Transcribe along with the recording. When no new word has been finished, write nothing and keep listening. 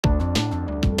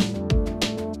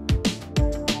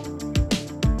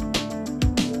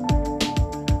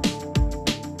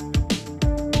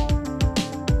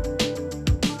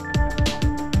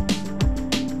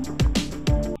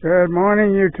Good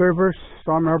morning, YouTubers.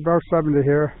 Sawmill Bill 70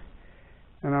 here,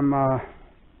 and I'm out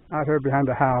here behind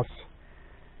the house,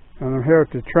 and I'm here at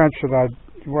the trench that I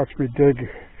watched me dig a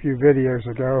few videos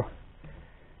ago.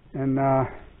 And I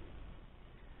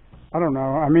don't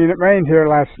know. I mean, it rained here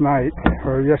last night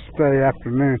or yesterday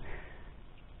afternoon,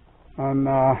 and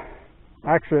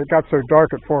actually it got so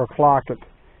dark at 4 o'clock it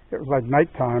was like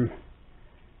nighttime.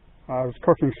 I was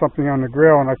cooking something on the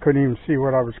grill and I couldn't even see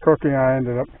what I was cooking. I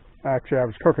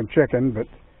was cooking chicken, but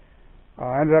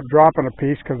I ended up dropping a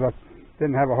piece because I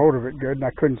didn't have a hold of it good and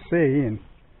I couldn't see.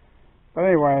 But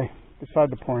anyway, beside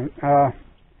the point.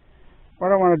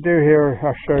 What I want to do here,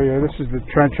 I'll show you. This is the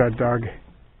trench I dug.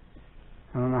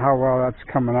 I don't know how well that's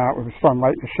coming out with the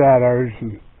sunlight and the shadows.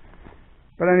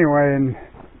 But anyway, and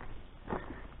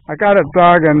I got it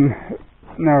dug, and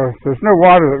there's no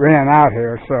water that ran out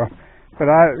here. But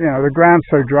the ground's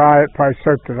so dry, it probably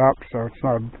soaked it up, so it's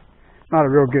not a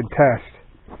real good test.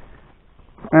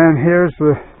 And here's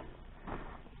the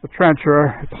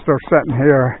trencher. It's still sitting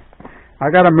here. I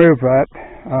got to move that.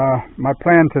 My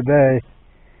plan today,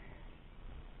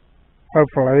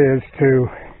 hopefully, is to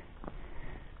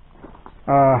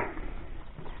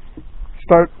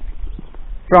start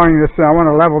filling this in. I want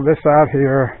to level this out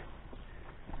here,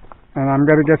 and I'm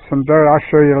going to get some dirt. I'll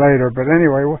show you later. But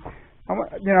anyway,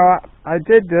 I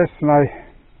did this, and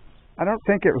I don't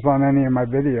think it was on any of my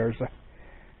videos,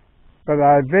 but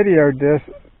I videoed this,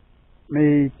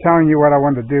 me telling you what I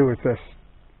wanted to do with this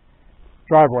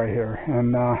driveway here,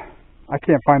 and I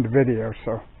can't find the video,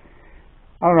 so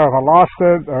I don't know if I lost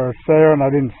it or it's there and I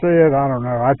didn't see it. I don't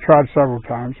know. I tried several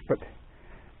times, but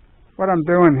what I'm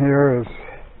doing here is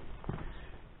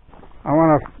I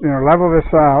want to level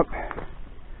this out,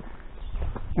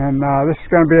 and this is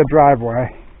going to be a driveway,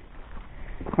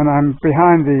 and I'm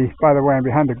behind the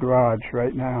garage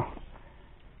right now,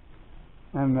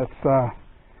 and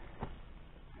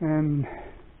and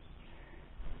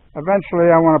eventually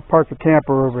I want to park the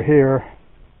camper over here.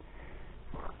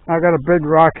 I got a big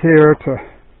rock here to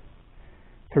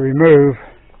remove,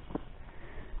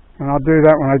 and I'll do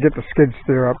that when I get the skid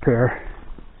steer up here.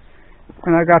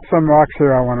 And I got some rocks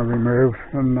here I want to remove,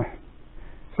 and the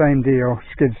same deal,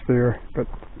 skid steer. But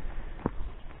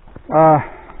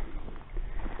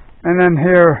and then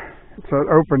here it's an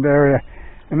opened area,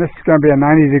 and this is going to be a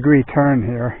 90-degree turn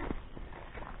here,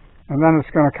 and then it's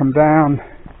going to come down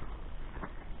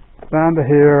to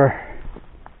here,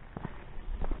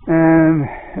 and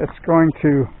it's going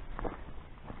to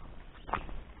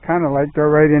kind of like go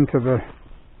right into the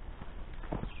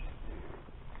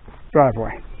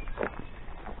driveway.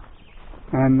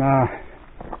 And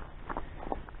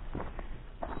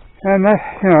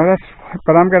that's,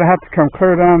 but I'm going to have to come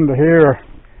clear down to here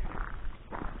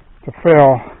to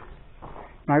fill.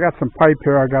 And I got some pipe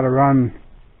here I got to run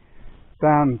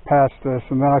down past this,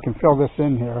 and then I can fill this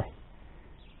in here.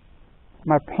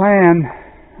 My plan,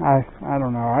 I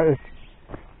don't know.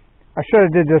 I should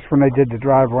have did this when they did the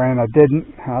driveway, and I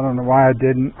didn't. I don't know why I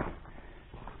didn't.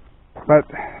 But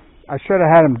I should have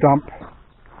had him dump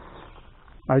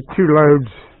like 2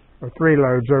 loads or 3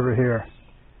 loads over here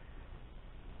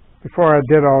before I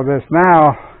did all this.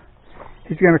 Now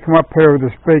he's going to come up here with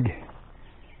this big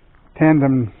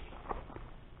tandem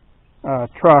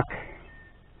truck,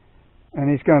 and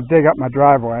he's going to dig up my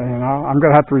driveway, and I'm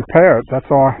going to have to repair it. That's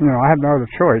all. I have no other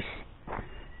choice.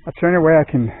 That's the only way I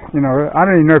can, I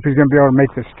don't even know if he's going to be able to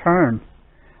make this turn.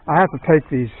 I have to take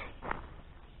these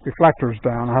reflectors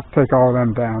down. I have to take all of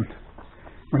them down.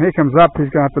 When he comes up, he's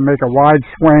going to have to make a wide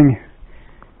swing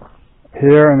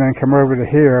here and then come over to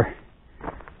here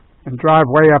and drive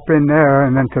way up in there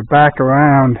and then to back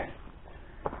around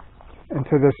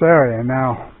into this area.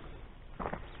 Now,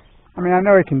 I mean, I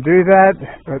know he can do that,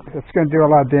 but it's going to do a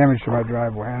lot of damage to my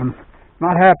driveway. I'm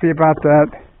not happy about that.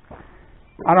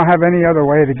 I don't have any other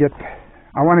way to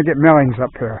I want to get millings up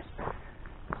here.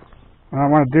 And I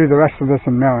want to do the rest of this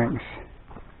in millings.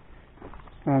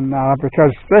 And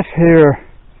because this here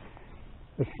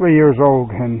is 3 years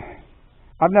old, and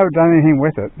I've never done anything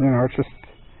with it. It's just,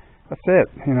 that's it,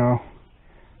 I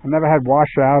never had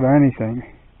washout or anything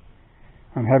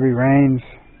on heavy rains.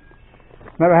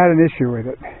 Never had an issue with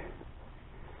it.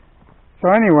 So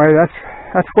anyway,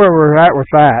 that's where we're at with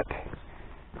that.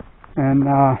 And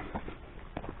I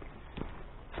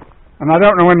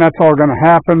don't know when that's all going to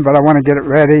happen, but I want to get it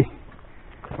ready.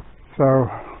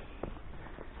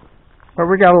 But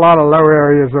we got a lot of low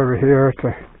areas over here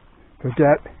to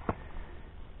get.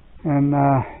 And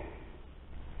I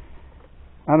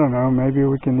don't know, maybe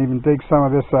we can even dig some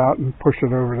of this out and push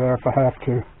it over there if I have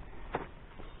to.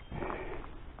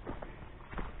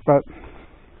 But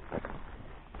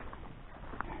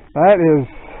that is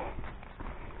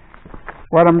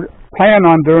what I'm planning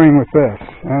on doing with this,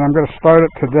 and I'm going to start it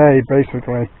today,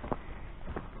 basically.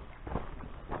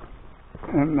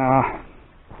 And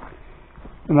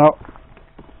you know,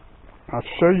 I'll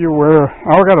show you where.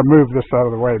 I've got to move this out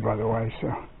of the way, by the way.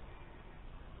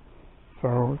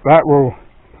 So that will.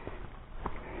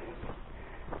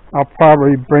 I'll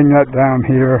probably bring that down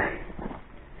here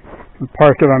and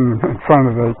park it in front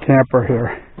of the camper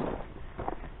here.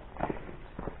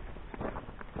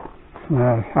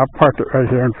 I'll park it right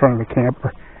here in front of the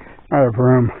camper. I have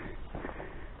room.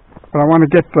 But I want to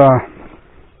get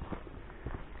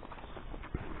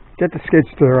the skid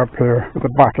steer up here with a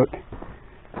bucket.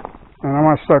 And I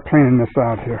want to start cleaning this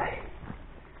out here.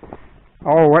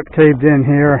 All what caved in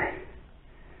here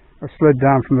or slid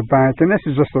down from the bank. And this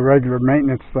is just a regular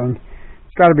maintenance thing.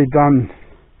 It's got to be done,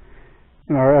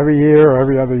 you know, every year or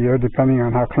every other year, depending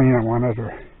on how clean I want it.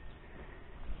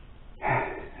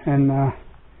 And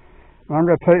I'm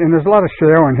going to tell you, and there's a lot of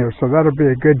shale in here, so that'll be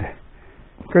a good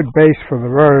base for the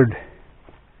road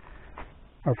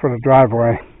or for the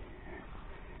driveway.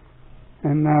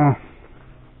 And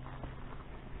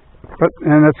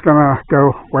it's going to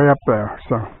go way up there.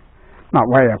 So not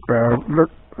way up there.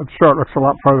 I'm sure it looks a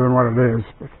lot further than what it is,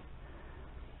 but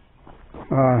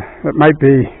it might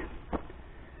be,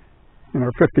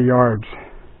 50 yards.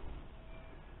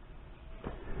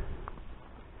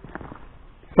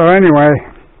 So anyway,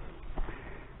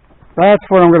 that's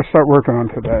what I'm going to start working on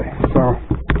today. So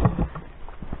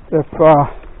if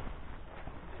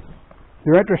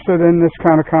you're interested in this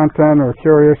kind of content or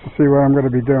curious to see what I'm going to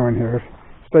be doing here,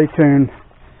 stay tuned.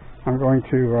 I'm going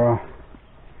to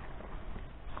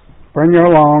bring you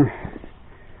along,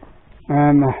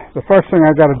 and the first thing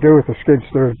I got to do with the skid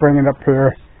steer is bring it up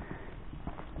here,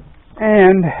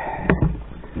 and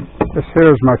this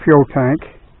here is my fuel tank,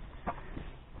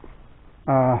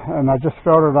 and I just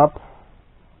filled it up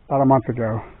about a month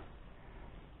ago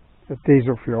with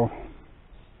diesel fuel,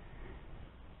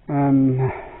 and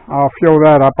I'll fuel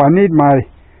that up. I need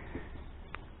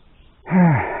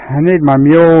my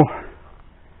mule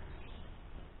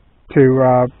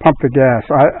to pump the gas.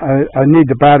 I need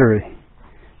the battery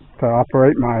to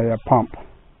operate my pump.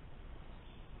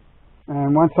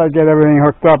 And once I get everything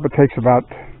hooked up, it takes about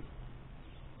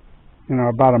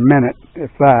a minute,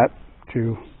 if that,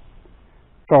 to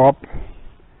fill up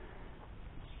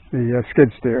the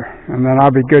skid steer. And then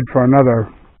I'll be good for another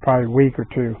probably week or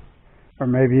two, or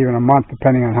maybe even a month,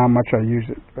 depending on how much I use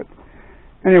it. But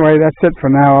anyway, that's it for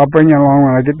now. I'll bring you along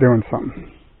when I get doing something.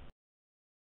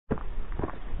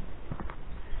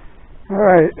 All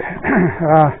right,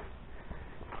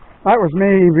 that was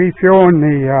me refueling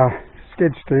the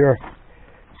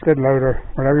skid loader,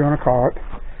 whatever you want to call it,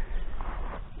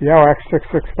 the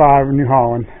LX665 in New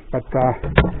Holland. But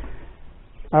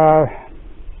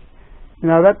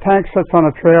that tank sits on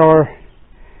a trailer,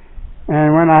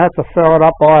 and when I have to fill it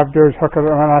up, all I have to do is hook it.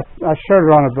 I showed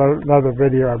it on another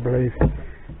video, I believe,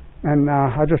 and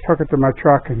I just hook it to my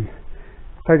truck and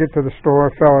take it to the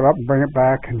store, fill it up, and bring it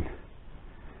back, and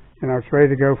it's ready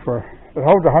to go it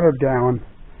holds 100 gallon,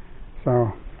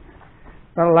 so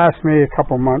that'll last me a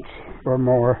couple months or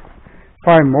more,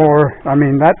 probably more. I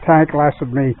mean, that tank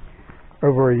lasted me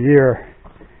over a year.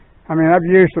 I mean, I've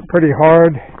used it pretty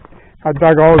hard. I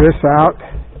dug all this out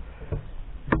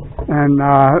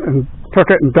and took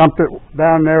it and dumped it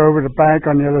down there over the bank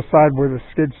on the other side where the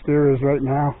skid steer is right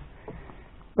now.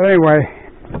 But anyway,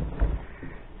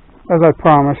 as I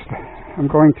promised, I'm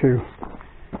going to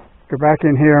go back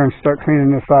in here and start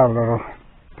cleaning this out a little.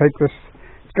 Take this.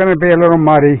 It's going to be a little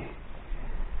muddy,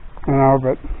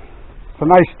 but it's a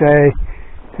nice day.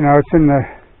 It's in the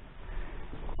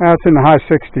high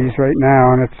 60s right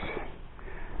now, and it's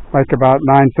like about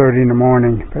 9:30 in the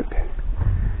morning. But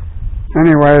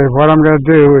anyway, what I'm going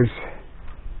to do is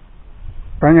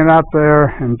bring it out there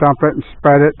and dump it and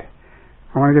spread it.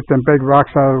 I want to get them big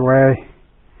rocks out of the way,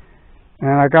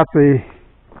 and I got the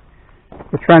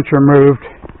trench removed.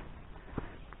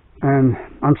 And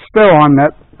I'm still on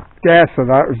that gas that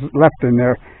was left in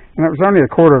there, and it was only a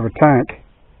quarter of a tank,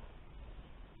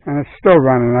 and it's still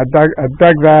running. I dug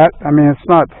that. I mean, it's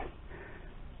not.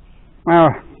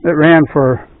 Well, it ran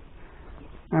for.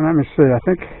 And let me see.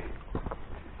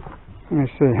 Let me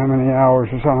see how many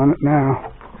hours is on it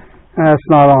now. It's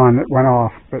not on. It went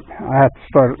off, but I have to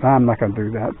start it. I'm not going to do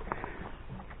that.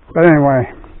 But anyway,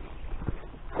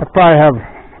 I probably have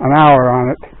an hour on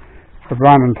it of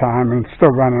running time, and it's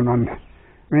still running on. I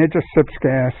mean, it just sips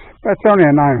gas. But it's only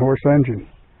a 9-horse engine.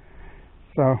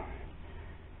 So,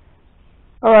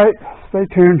 all right, stay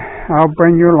tuned. I'll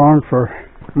bring you along for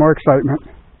more excitement.